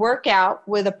make you work out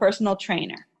with a personal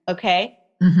trainer, okay?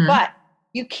 Mm-hmm. But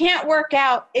you can't work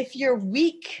out if you're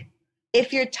weak,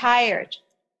 if you're tired,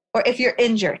 or if you're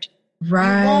injured.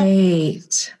 Right. You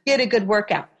won't get a good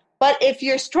workout. But if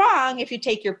you're strong, if you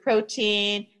take your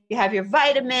protein, you have your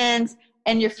vitamins,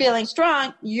 and you're feeling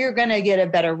strong, you're going to get a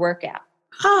better workout.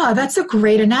 Oh, that's a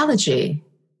great analogy.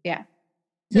 Yeah.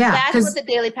 So yeah, that's what the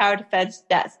Daily Power Defense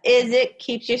does, is it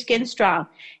keeps your skin strong.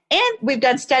 And we've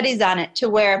done studies on it to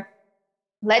where,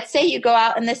 let's say you go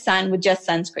out in the sun with just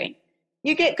sunscreen.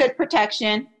 You get good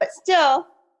protection, but still,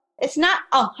 it's not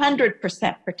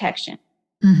 100% protection,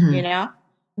 mm-hmm. you know?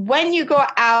 When you go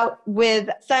out with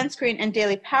sunscreen and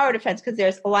Daily Power Defense, because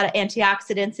there's a lot of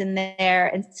antioxidants in there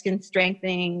and skin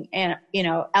strengthening and, you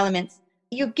know, elements,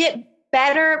 you get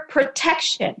better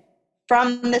protection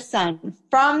from the sun,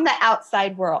 from the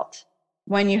outside world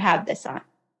when you have this on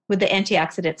with the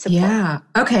antioxidant support. Yeah.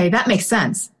 Okay. That makes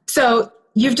sense. So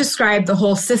you've described the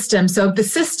whole system. So the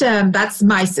system, that's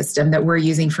my system that we're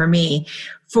using for me.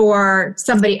 For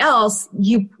somebody else,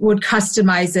 you would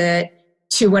customize it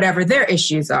to whatever their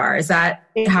issues are. Is that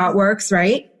how it works,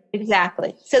 right?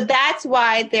 Exactly. So that's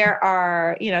why there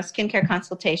are, you know, skincare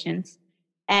consultations.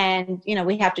 And, you know,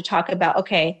 we have to talk about,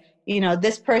 okay, you know,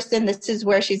 this person, this is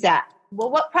where she's at. Well,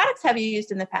 what products have you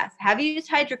used in the past? Have you used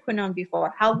hydroquinone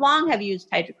before? How long have you used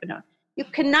hydroquinone? You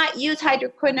cannot use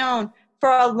hydroquinone for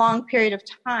a long period of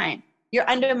time. You're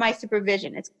under my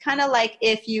supervision. It's kind of like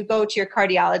if you go to your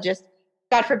cardiologist,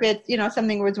 God forbid, you know,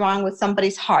 something was wrong with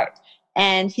somebody's heart.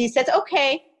 And he says,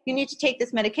 okay, you need to take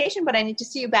this medication, but I need to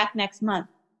see you back next month.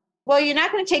 Well, you're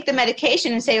not going to take the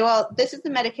medication and say, well, this is the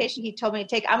medication he told me to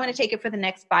take. I'm going to take it for the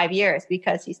next 5 years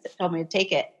because he told me to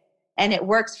take it and it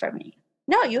works for me.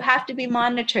 No, you have to be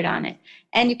monitored on it.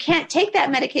 And you can't take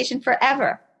that medication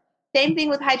forever. Same thing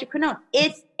with hydroquinone.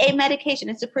 It's a medication.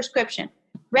 It's a prescription.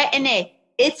 Retin-A,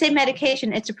 it's a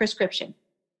medication. It's a prescription.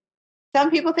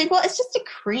 Some people think, well, it's just a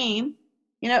cream.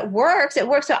 You know, it works. It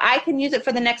works. So I can use it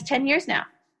for the next 10 years now.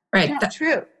 Right. That's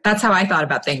true. That's how I thought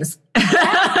about things.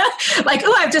 Like,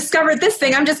 oh, I've discovered this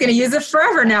thing. I'm just going to use it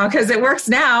forever now because it works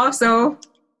now. So,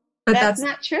 but that's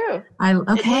not true.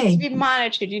 Okay. It needs to be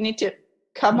monitored. You need to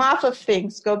come off of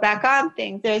things, go back on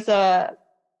things. There's a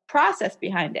process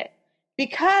behind it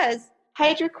because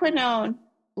hydroquinone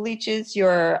bleaches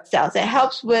your cells. It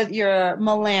helps with your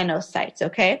melanocytes,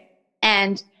 okay?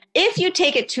 And if you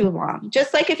take it too long,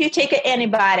 just like if you take an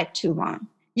antibiotic too long,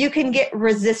 you can get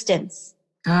resistance.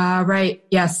 Right.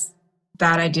 Yes.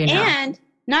 That I do know. And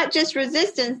not just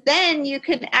resistance, then you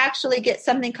can actually get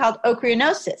something called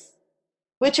ochronosis,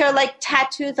 which are like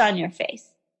tattoos on your face.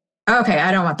 Okay.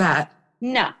 I don't want that.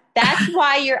 No, that's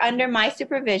why you're under my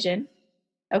supervision.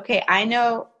 Okay, I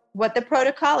know what the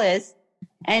protocol is,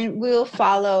 and we'll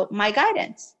follow my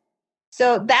guidance.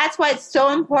 So that's why it's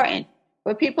so important.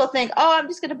 Where people think, oh, I'm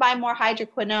just going to buy more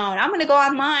hydroquinone. I'm going to go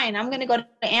online. I'm going to go to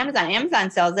Amazon. Amazon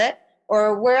sells it,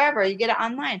 or wherever you get it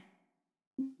online.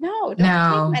 No,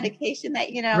 don't take medication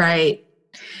that, you know. Right.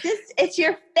 It's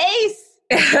your face.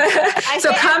 So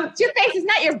your face is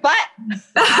not your butt.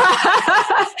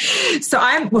 So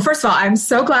first of all, I'm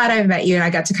so glad I met you and I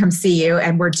got to come see you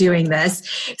and we're doing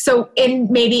this. So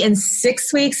maybe in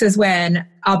 6 weeks is when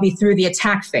I'll be through the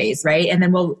attack phase, right? And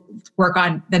then we'll work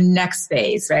on the next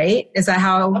phase, right? Is that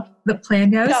how the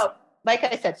plan goes? So, like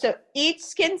I said, so each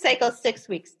skin cycle is 6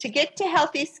 weeks. To get to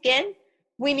healthy skin,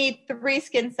 we need 3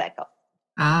 skin cycles.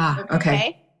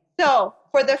 Okay. So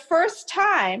for the first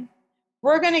time,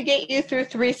 we're going to get you through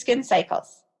 3 skin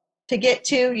cycles to get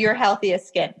to your healthiest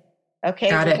skin.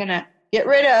 Okay. We're going to get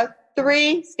rid of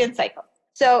 3 skin cycles.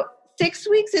 So 6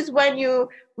 weeks is when you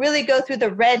really go through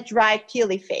the red, dry,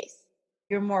 peely phase.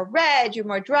 You're more red, you're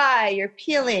more dry, you're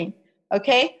peeling.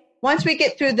 Okay. Once we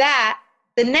get through that,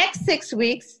 the next 6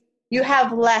 weeks, you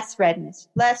have less redness,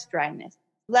 less dryness,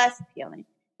 less peeling.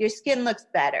 Your skin looks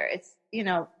better. It's, you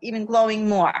know, even glowing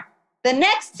more. The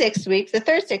next 6 weeks, the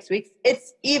third 6 weeks,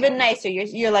 it's even nicer.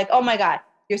 You're like, oh my God,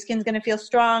 your skin's going to feel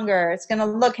stronger. It's going to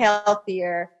look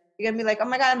healthier. You're going to be like, oh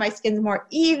my God, my skin's more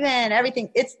even,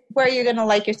 everything. It's where you're going to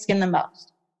like your skin the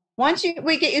most. Once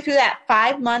we get you through that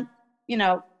 5-month, you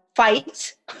know,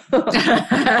 fight,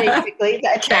 basically,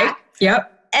 the attack.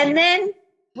 Yep. And then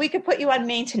we could put you on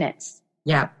maintenance.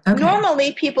 Yeah. Okay.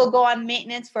 Normally, people go on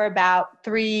maintenance for about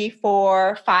 3,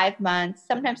 4, 5 months,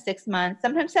 sometimes 6 months,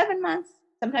 sometimes 7 months,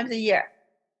 sometimes a year.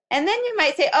 And then you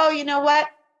might say, oh, you know what?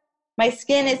 My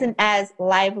skin isn't as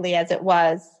lively as it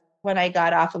was when I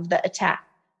got off of the attack.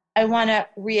 I want to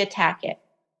reattack it.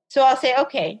 So I'll say,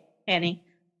 okay, Annie,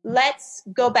 let's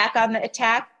go back on the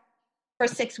attack for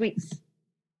 6 weeks.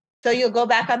 So you'll go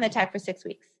back on the attack for 6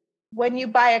 weeks. When you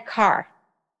buy a car,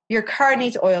 your car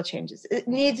needs oil changes. It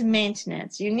needs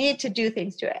maintenance. You need to do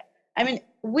things to it. I mean,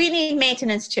 we need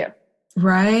maintenance too.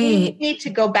 Right. We need to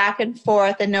go back and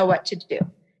forth and know what to do.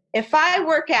 If I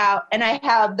work out and I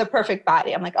have the perfect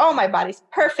body, I'm like, oh, my body's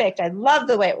perfect. I love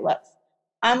the way it looks.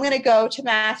 I'm going to go to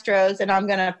Mastro's and I'm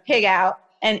going to pig out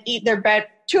and eat their bread,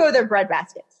 2 of their bread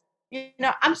baskets. You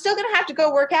know, I'm still going to have to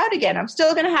go work out again. I'm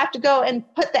still going to have to go and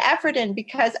put the effort in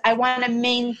because I want to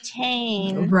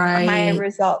maintain my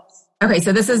results. Okay,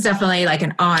 so this is definitely like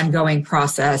an ongoing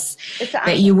process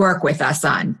that you work with us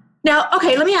on. Now,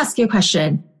 okay, let me ask you a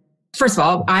question. First of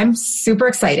all, I'm super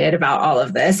excited about all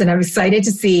of this, and I'm excited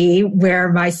to see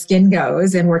where my skin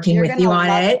goes and working with you on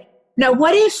it. Now,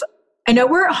 what if, I know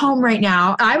we're at home right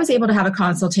now. I was able to have a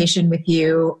consultation with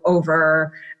you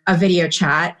over a video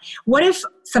chat. What if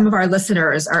some of our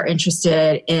listeners are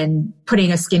interested in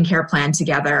putting a skincare plan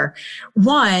together?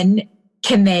 One,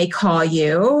 can they call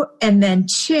you? And then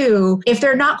 2, if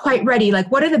they're not quite ready,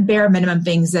 like what are the bare minimum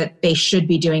things that they should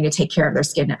be doing to take care of their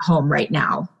skin at home right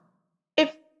now?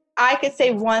 If I could say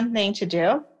one thing to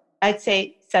do, I'd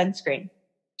say sunscreen.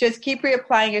 Just keep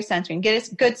reapplying your sunscreen. Get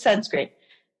a good sunscreen.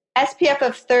 SPF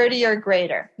of 30 or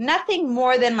greater. Nothing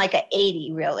more than like an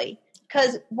 80 really.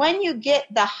 Because when you get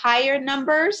the higher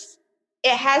numbers,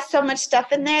 it has so much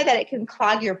stuff in there that it can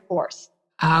clog your pores.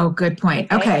 Oh, good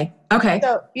point. Okay.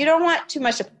 So you don't want too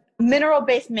much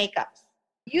mineral-based makeups.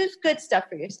 Use good stuff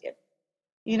for your skin.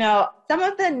 You know, some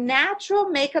of the natural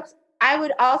makeups I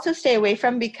would also stay away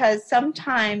from because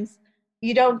sometimes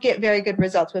you don't get very good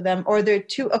results with them or they're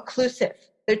too occlusive.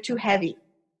 They're too heavy.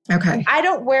 Okay. I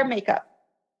don't wear makeup.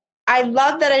 I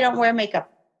love that I don't wear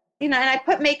makeup. You know, and I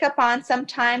put makeup on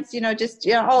sometimes, you know, just,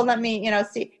 you know, oh, let me, you know,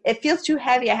 see. It feels too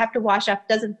heavy. I have to wash off.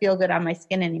 It doesn't feel good on my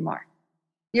skin anymore.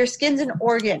 Your skin's an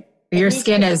organ. Your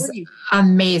skin is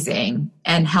amazing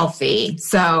and healthy.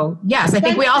 So, yes, I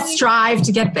think we all strive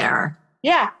to get there.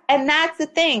 Yeah, and that's the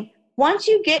thing. Once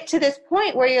you get to this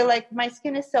point where you're like, my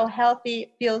skin is so healthy,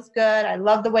 it feels good, I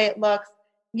love the way it looks,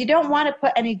 you don't want to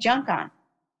put any junk on.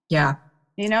 Yeah.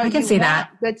 You know, I can see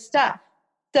that. Good stuff.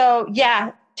 So,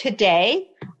 yeah, today,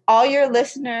 all your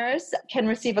listeners can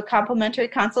receive a complimentary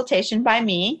consultation by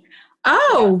me.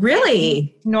 Oh,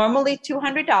 really? It's normally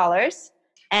 $200.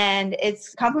 And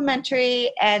it's complimentary,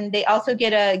 and they also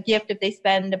get a gift if they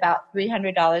spend about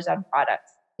 $300 on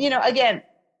products. You know, again,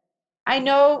 I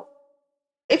know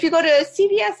if you go to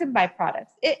CVS and buy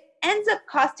products, it ends up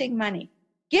costing money.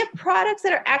 Get products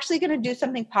that are actually going to do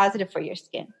something positive for your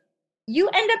skin. You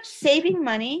end up saving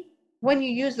money when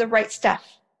you use the right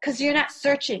stuff because you're not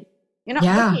searching. You're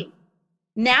not looking.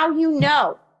 Now you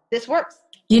know this works.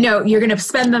 You know, you're going to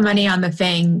spend the money on the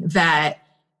thing that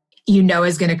you know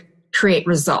is going to create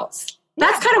results.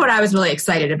 That's kind of what I was really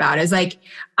excited about is like,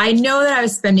 I know that I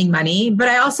was spending money, but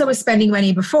I also was spending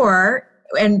money before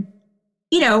and,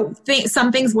 you know,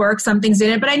 some things work, some things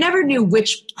didn't, but I never knew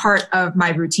which part of my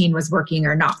routine was working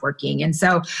or not working. And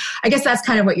so I guess that's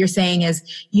kind of what you're saying is,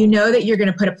 you know, that you're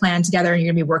going to put a plan together and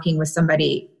you're going to be working with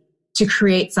somebody to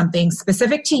create something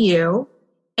specific to you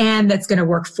and that's going to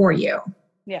work for you.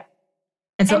 Yeah.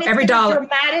 And so every dollar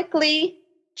dramatically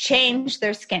change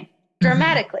their skin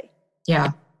dramatically.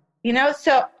 Yeah. You know,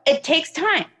 so it takes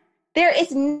time. There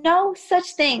is no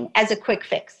such thing as a quick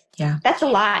fix. Yeah. That's a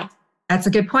lie. That's a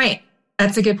good point.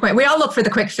 We all look for the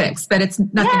quick fix, but it's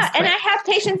nothing. Yeah. And I have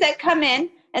patients that come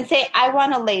in and say, I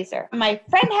want a laser. My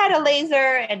friend had a laser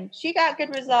and she got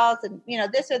good results and, you know,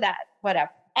 this or that,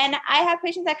 whatever. And I have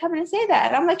patients that come in and say that.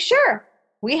 And I'm like, sure,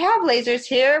 we have lasers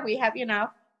here. We have, you know,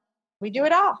 we do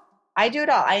it all. I do it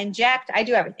all. I inject, I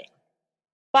do everything.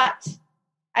 But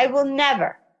I will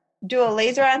never do a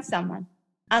laser on someone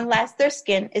unless their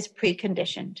skin is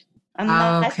preconditioned,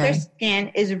 unless their skin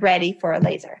is ready for a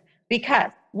laser.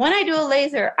 Because when I do a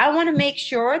laser, I want to make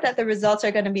sure that the results are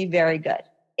going to be very good.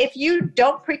 If you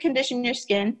don't precondition your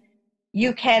skin,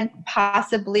 you can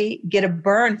possibly get a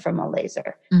burn from a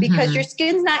laser because your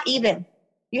skin's not even.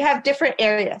 You have different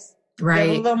areas. Right. You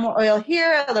have a little more oil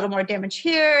here, a little more damage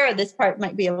here. This part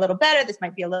might be a little better. This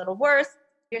might be a little worse.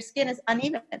 Your skin is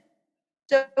uneven.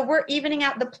 So we're evening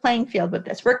out the playing field with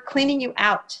this. We're cleaning you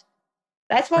out.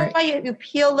 That's why you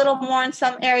peel a little more in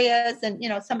some areas and, you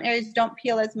know, some areas don't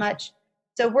peel as much.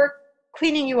 So we're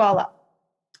cleaning you all up.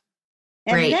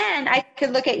 And Great. then I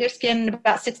could look at your skin in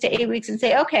about 6 to 8 weeks and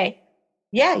say, okay,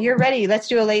 yeah, you're ready. Let's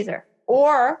do a laser.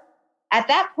 Or at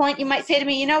that point, you might say to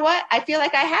me, you know what? I feel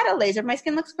like I had a laser. My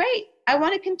skin looks great. I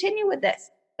want to continue with this.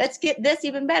 Let's get this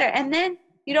even better. And then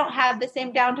you don't have the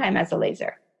same downtime as a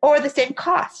laser or the same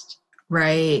cost.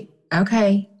 Right.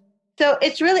 Okay. So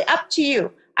it's really up to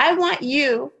you. I want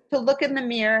you to look in the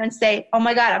mirror and say, oh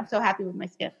my God, I'm so happy with my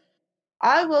skin.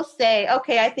 I will say,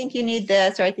 okay, I think you need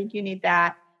this, or I think you need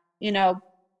that,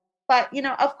 but,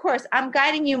 of course, I'm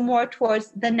guiding you more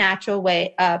towards the natural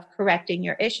way of correcting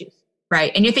your issues.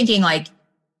 Right. And you're thinking like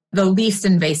the least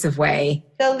invasive way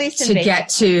to get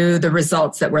to the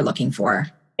results that we're looking for.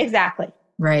 Exactly.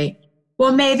 Right.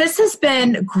 Well, May, this has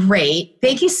been great.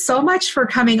 Thank you so much for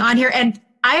coming on here. And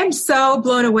I am so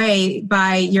blown away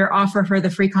by your offer for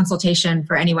the free consultation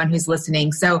for anyone who's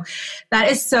listening. So that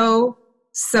is so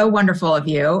wonderful of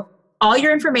you. All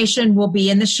your information will be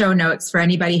in the show notes for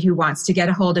anybody who wants to get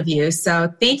a hold of you.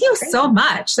 So thank you so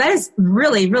much. That is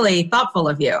really, really thoughtful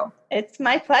of you. It's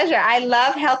my pleasure. I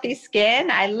love healthy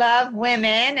skin. I love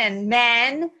women and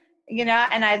men,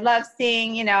 and I love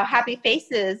seeing, happy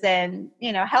faces, and,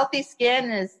 healthy skin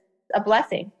is a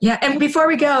blessing. Yeah. And before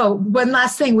we go, one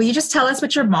last thing, will you just tell us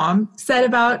what your mom said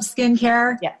about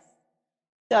skincare? Yes.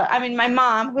 So, my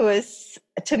mom, who is,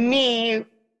 to me,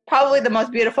 probably the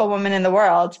most beautiful woman in the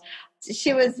world,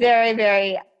 she was very,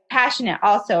 very passionate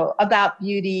also about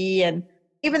beauty. And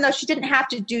even though she didn't have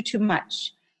to do too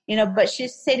much, but she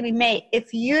used to say to me, May,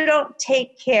 if you don't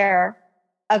take care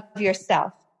of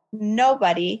yourself,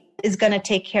 nobody is going to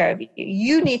take care of you.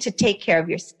 You need to take care of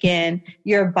your skin,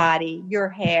 your body, your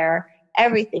hair,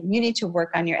 everything. You need to work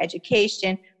on your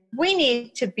education. We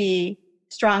need to be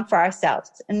strong for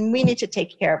ourselves, and we need to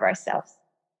take care of ourselves.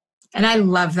 And I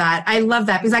love that. I love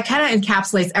that because that kind of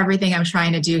encapsulates everything I'm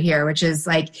trying to do here, which is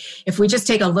like, if we just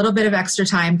take a little bit of extra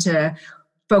time to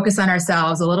focus on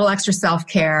ourselves, a little extra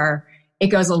self-care, it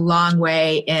goes a long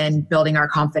way in building our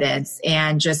confidence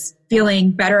and just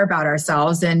feeling better about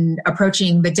ourselves and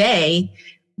approaching the day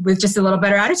with just a little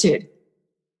better attitude.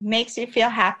 Makes you feel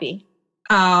happy.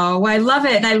 Oh, I love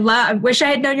it. And I wish I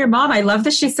had known your mom. I love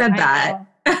that she said that.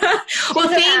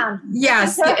 Well,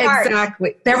 yes,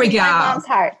 exactly. There we go. My mom's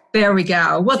heart. There we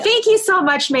go. Well, Thank you so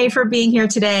much, May, for being here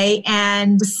today.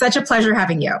 And such a pleasure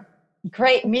having you.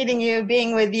 Great meeting you,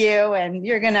 being with you, and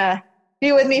you're going to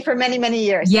be with me for many, many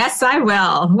years. Yes, I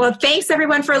will. Well, thanks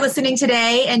everyone for listening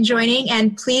today and joining.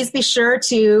 And please be sure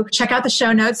to check out the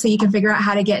show notes so you can figure out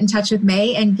how to get in touch with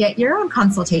May and get your own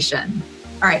consultation.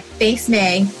 All right. Thanks,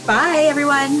 May. Bye,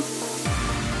 everyone.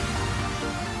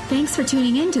 Thanks for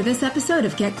tuning in to this episode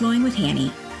of Get Glowing with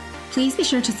Hanny. Please be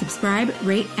sure to subscribe,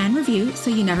 rate, and review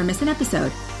so you never miss an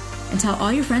episode. And tell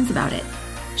all your friends about it.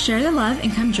 Share the love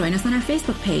and come join us on our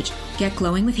Facebook page, Get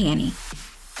Glowing with Hanny.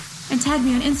 And tag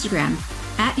me on Instagram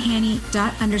at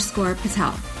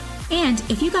hanny._Patel. And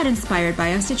if you got inspired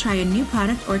by us to try a new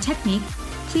product or technique,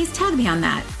 please tag me on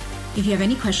that. If you have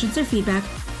any questions or feedback,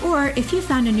 or if you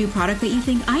found a new product that you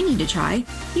think I need to try,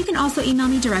 you can also email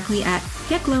me directly at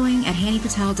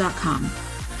getglowing@hannypatel.com.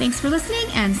 Thanks for listening,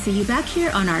 and see you back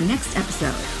here on our next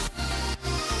episode.